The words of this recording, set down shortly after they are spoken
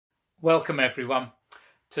Welcome everyone.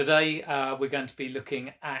 Today we're going to be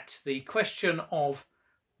looking at the question of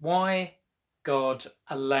why God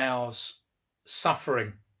allows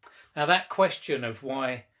suffering. Now that question of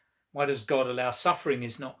why does God allow suffering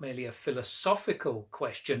is not merely a philosophical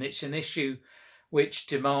question. It's an issue which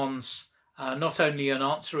demands not only an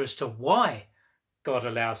answer as to why God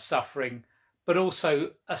allows suffering, but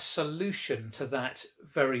also a solution to that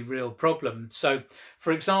very real problem. So,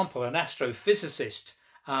 for example, an astrophysicist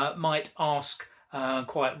might ask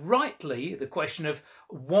quite rightly the question of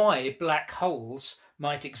why black holes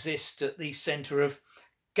might exist at the centre of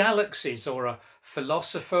galaxies, or a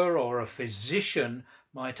philosopher or a physician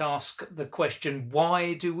might ask the question,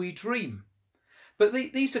 why do we dream? But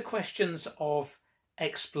these are questions of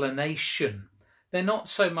explanation. They're not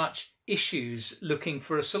so much issues looking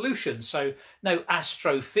for a solution. So no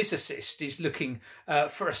astrophysicist is looking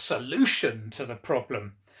for a solution to the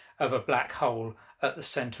problem of a black hole at the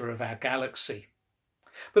centre of our galaxy.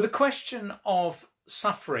 But the question of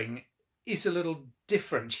suffering is a little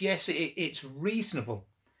different. Yes, it's reasonable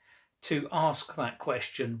to ask that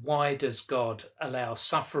question, why does God allow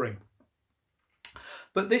suffering?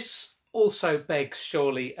 But this also begs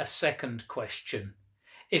surely a second question.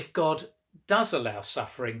 If God does allow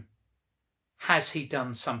suffering, has he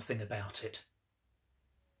done something about it?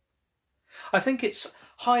 I think it's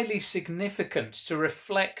highly significant to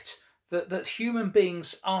reflect that human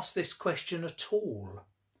beings ask this question at all.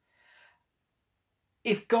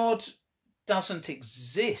 If God doesn't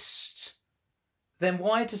exist, then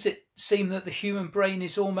why does it seem that the human brain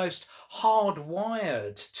is almost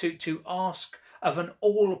hardwired to ask of an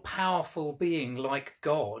all-powerful being like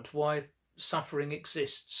God why suffering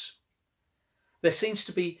exists? There seems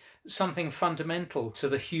to be something fundamental to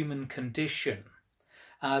the human condition,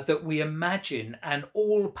 that we imagine an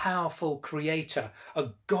all-powerful creator, a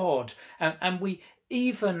God, and we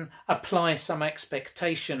even apply some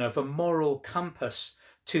expectation of a moral compass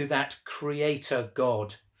to that creator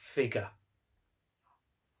God figure.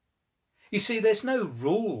 You see, there's no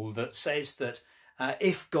rule that says that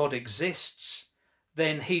if God exists,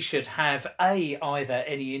 then he should have A, either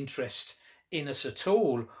any interest in us at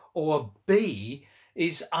all, or B,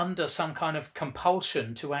 is under some kind of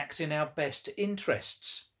compulsion to act in our best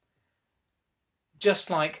interests. Just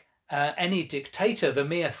like any dictator, the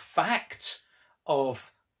mere fact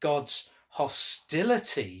of God's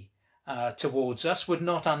hostility towards us would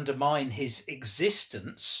not undermine his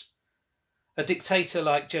existence. A dictator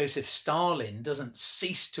like Joseph Stalin doesn't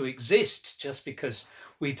cease to exist just because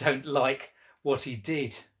we don't like what he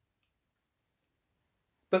did.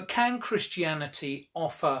 But can Christianity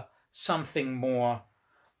offer something more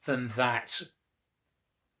than that?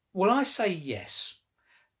 Well, I say yes.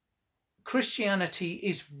 Christianity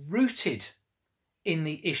is rooted in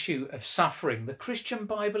the issue of suffering. The Christian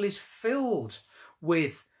Bible is filled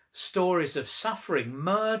with stories of suffering,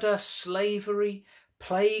 murder, slavery,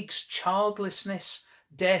 plagues, childlessness,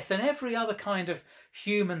 death, and every other kind of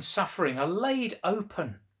human suffering are laid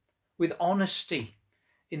open with honesty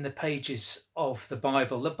in the pages of the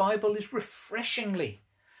Bible. The Bible is refreshingly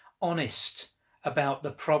honest about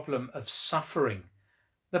the problem of suffering.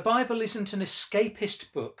 The Bible isn't an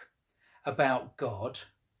escapist book about God,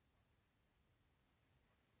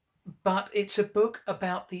 but it's a book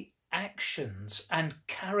about the actions and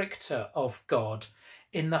character of God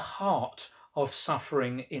in the heart of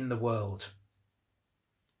suffering in the world.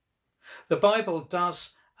 The Bible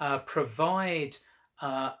does provide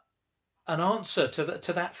an answer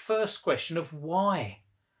to that first question of why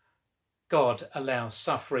God allows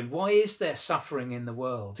suffering. Why is there suffering in the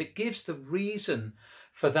world? It gives the reason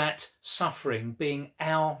for that suffering being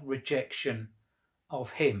our rejection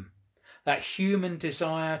of him, that human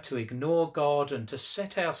desire to ignore God and to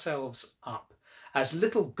set ourselves up as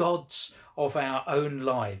little gods of our own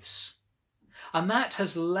lives. And that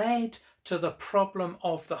has led to the problem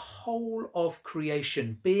of the whole of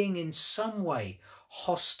creation being in some way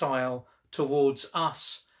hostile towards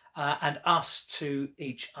us and us to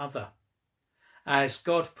each other. As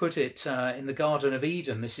God put it in the Garden of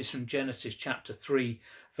Eden, this is from Genesis chapter 3,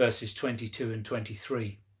 verses 22 and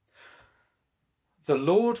 23. The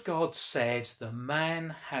Lord God said, "The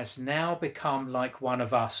man has now become like one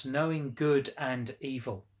of us, knowing good and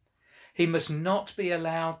evil. He must not be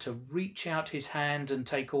allowed to reach out his hand and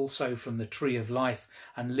take also from the tree of life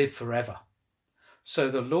and live forever." So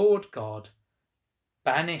the Lord God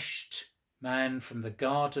banished man from the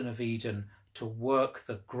Garden of Eden to work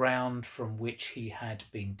the ground from which he had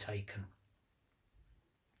been taken.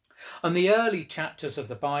 And the early chapters of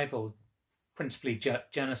the Bible, principally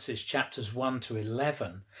Genesis chapters 1 to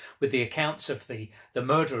 11, with the accounts of the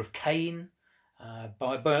murder of Cain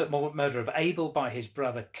by murder of Abel by his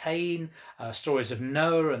brother Cain, stories of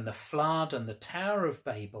Noah and the flood and the Tower of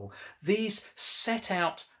Babel. These set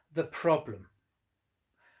out the problem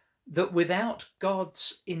that without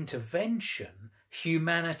God's intervention,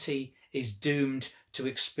 humanity is doomed to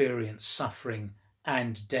experience suffering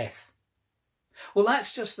and death. Well,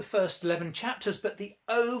 that's just the first 11 chapters, but the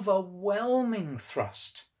overwhelming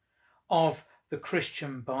thrust of the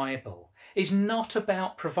Christian Bible is not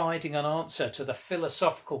about providing an answer to the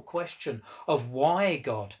philosophical question of why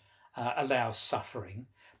God allows suffering,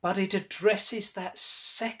 but it addresses that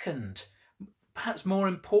second, perhaps more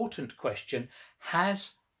important question: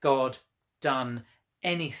 has God done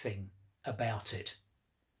anything about it?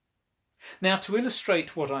 Now, to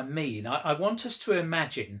illustrate what I mean, I want us to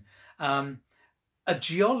imagine a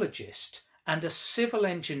geologist and a civil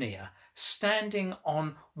engineer standing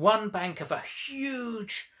on one bank of a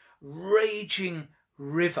huge, raging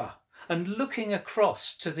river and looking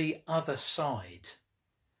across to the other side.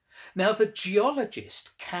 Now, the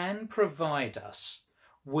geologist can provide us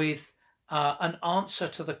with an answer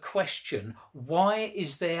to the question, why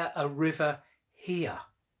is there a river here?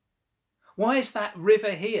 Why is that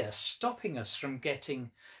river here stopping us from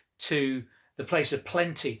getting to the place of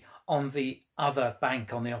plenty on the other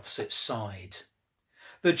bank, on the opposite side?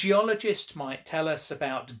 The geologist might tell us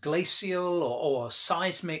about glacial or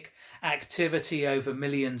seismic activity over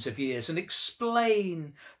millions of years and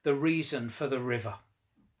explain the reason for the river.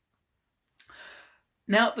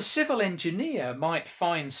 Now, the civil engineer might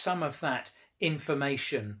find some of that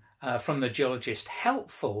information from the geologist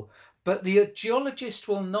helpful, but the geologist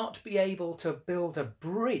will not be able to build a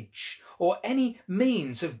bridge or any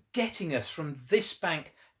means of getting us from this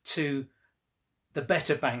bank to the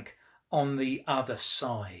better bank on the other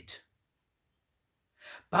side.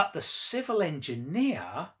 But the civil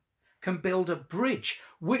engineer can build a bridge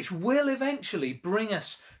which will eventually bring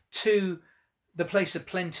us to the place of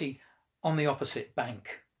plenty on the opposite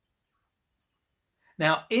bank.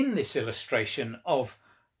 Now, in this illustration of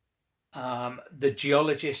the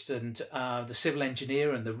geologist and the civil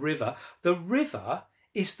engineer and the river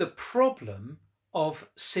is the problem of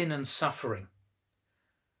sin and suffering.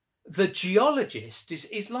 The geologist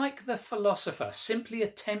is like the philosopher, simply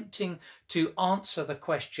attempting to answer the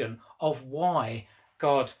question of why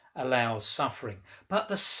God allows suffering. But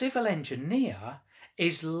the civil engineer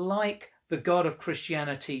is like the God of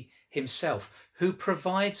Christianity himself, who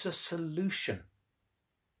provides a solution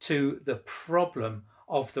to the problem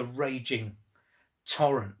of the raging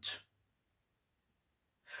torrent.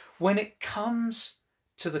 When it comes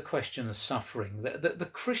to the question of suffering, the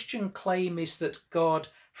Christian claim is that God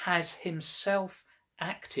has himself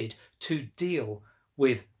acted to deal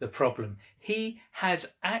with the problem. He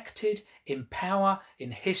has acted in power,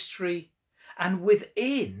 in history, and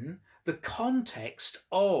within the context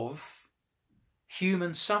of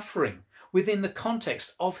human suffering, within the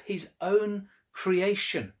context of his own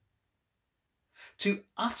creation, to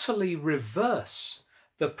utterly reverse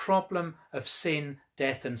the problem of sin,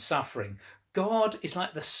 death, and suffering. God is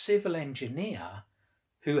like the civil engineer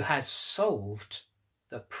who has solved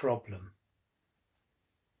the problem.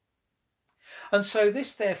 And so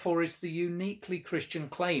this, therefore, is the uniquely Christian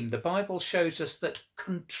claim. The Bible shows us that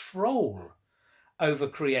control over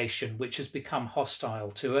creation, which has become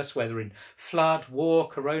hostile to us, whether in flood, war,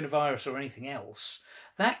 coronavirus, or anything else,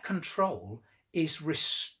 that control is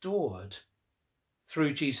restored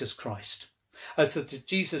through Jesus Christ. As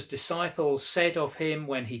Jesus' disciples said of him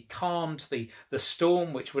when he calmed the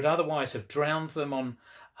storm which would otherwise have drowned them on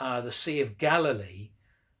the Sea of Galilee,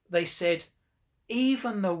 they said,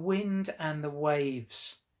 even the wind and the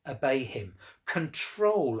waves obey him.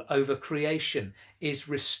 Control over creation is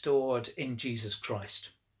restored in Jesus Christ.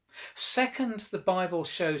 Second, the Bible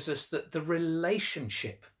shows us that the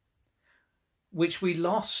relationship which we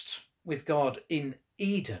lost with God in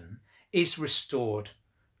Eden is restored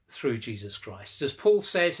through Jesus Christ. As Paul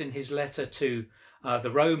says in his letter to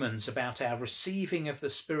the Romans about our receiving of the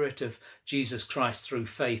Spirit of Jesus Christ through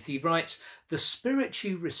faith, he writes, "The Spirit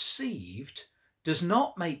you received does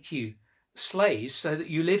not make you slaves so that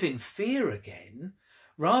you live in fear again.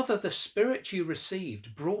 Rather, the Spirit you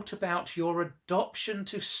received brought about your adoption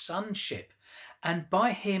to sonship, and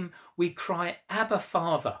by him we cry, Abba,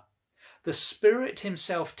 Father." The Spirit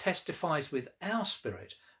himself testifies with our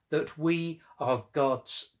spirit that we are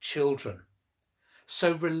God's children.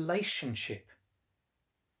 So relationship,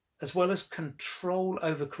 as well as control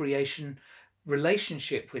over creation,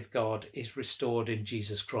 relationship with God is restored in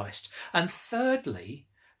Jesus Christ. And thirdly,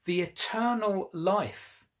 the eternal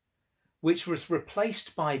life, which was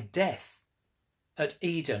replaced by death at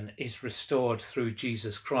Eden is restored through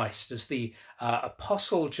Jesus Christ, as the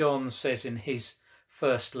Apostle John says in his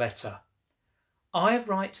first letter. I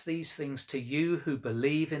write these things to you who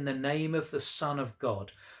believe in the name of the Son of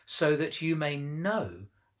God, so that you may know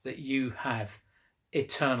that you have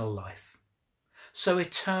eternal life. So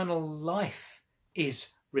eternal life is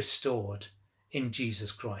restored in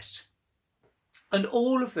Jesus Christ. And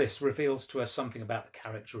all of this reveals to us something about the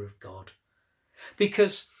character of God,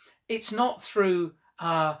 because it's not through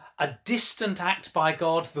a distant act by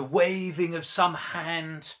God, the waving of some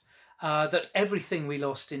hand, that everything we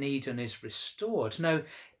lost in Eden is restored. No,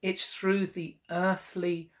 it's through the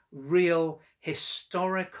earthly, real,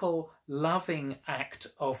 historical, loving act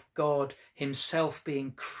of God himself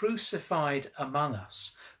being crucified among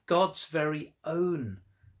us, God's very own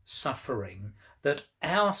suffering, that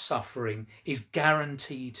our suffering is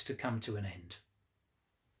guaranteed to come to an end.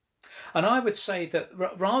 And I would say that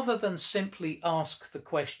rather than simply ask the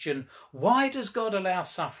question, why does God allow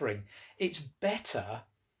suffering? It's better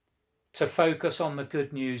to focus on the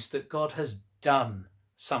good news that God has done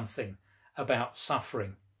something about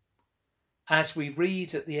suffering. As we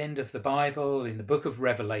read at the end of the Bible, in the book of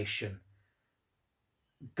Revelation,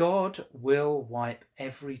 God will wipe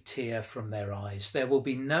every tear from their eyes. There will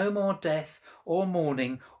be no more death or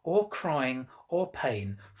mourning or crying or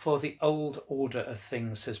pain, for the old order of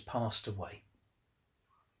things has passed away.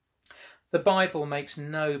 The Bible makes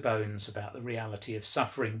no bones about the reality of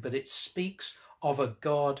suffering, but it speaks of a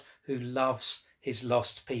God who loves his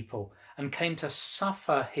lost people and came to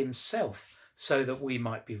suffer himself so that we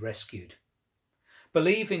might be rescued.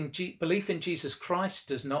 Belief in Jesus Christ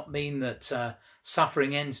does not mean that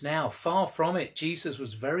suffering ends now. Far from it. Jesus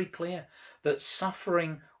was very clear that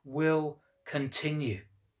suffering will continue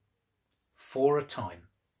for a time.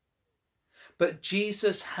 But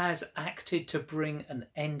Jesus has acted to bring an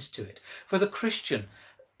end to it. For the Christian,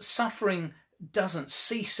 suffering doesn't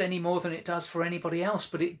cease any more than it does for anybody else,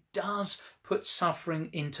 but it does put suffering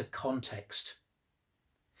into context.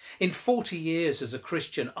 In 40 years as a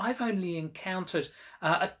Christian, I've only encountered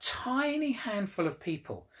a tiny handful of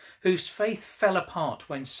people whose faith fell apart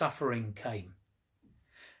when suffering came.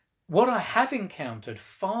 What I have encountered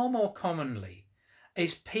far more commonly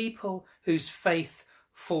is people whose faith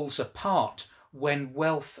falls apart when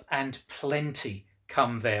wealth and plenty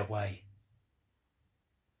come their way.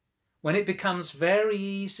 When it becomes very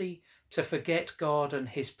easy to forget God and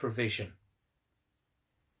his provision,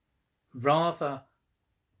 rather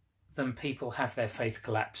than people have their faith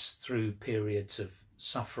collapse through periods of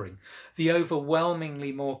suffering. The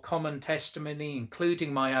overwhelmingly more common testimony,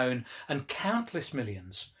 including my own and countless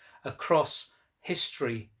millions across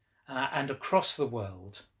history and across the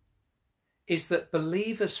world, is that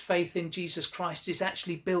believers' faith in Jesus Christ is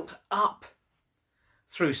actually built up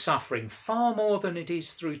through suffering far more than it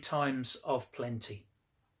is through times of plenty.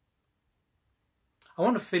 I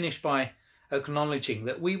want to finish by acknowledging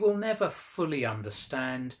that we will never fully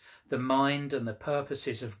understand the mind and the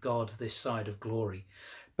purposes of God this side of glory,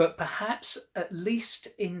 but perhaps at least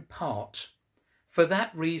in part, for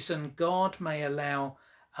that reason, God may allow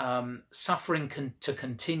suffering to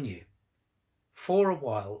continue for a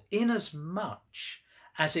while, inasmuch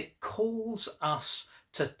as it calls us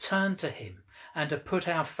to turn to him and to put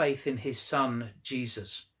our faith in his Son,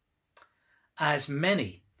 Jesus. As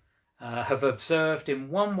many have observed in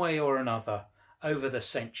one way or another over the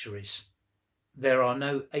centuries, there are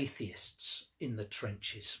no atheists in the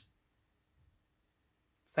trenches.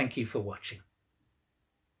 Thank you for watching.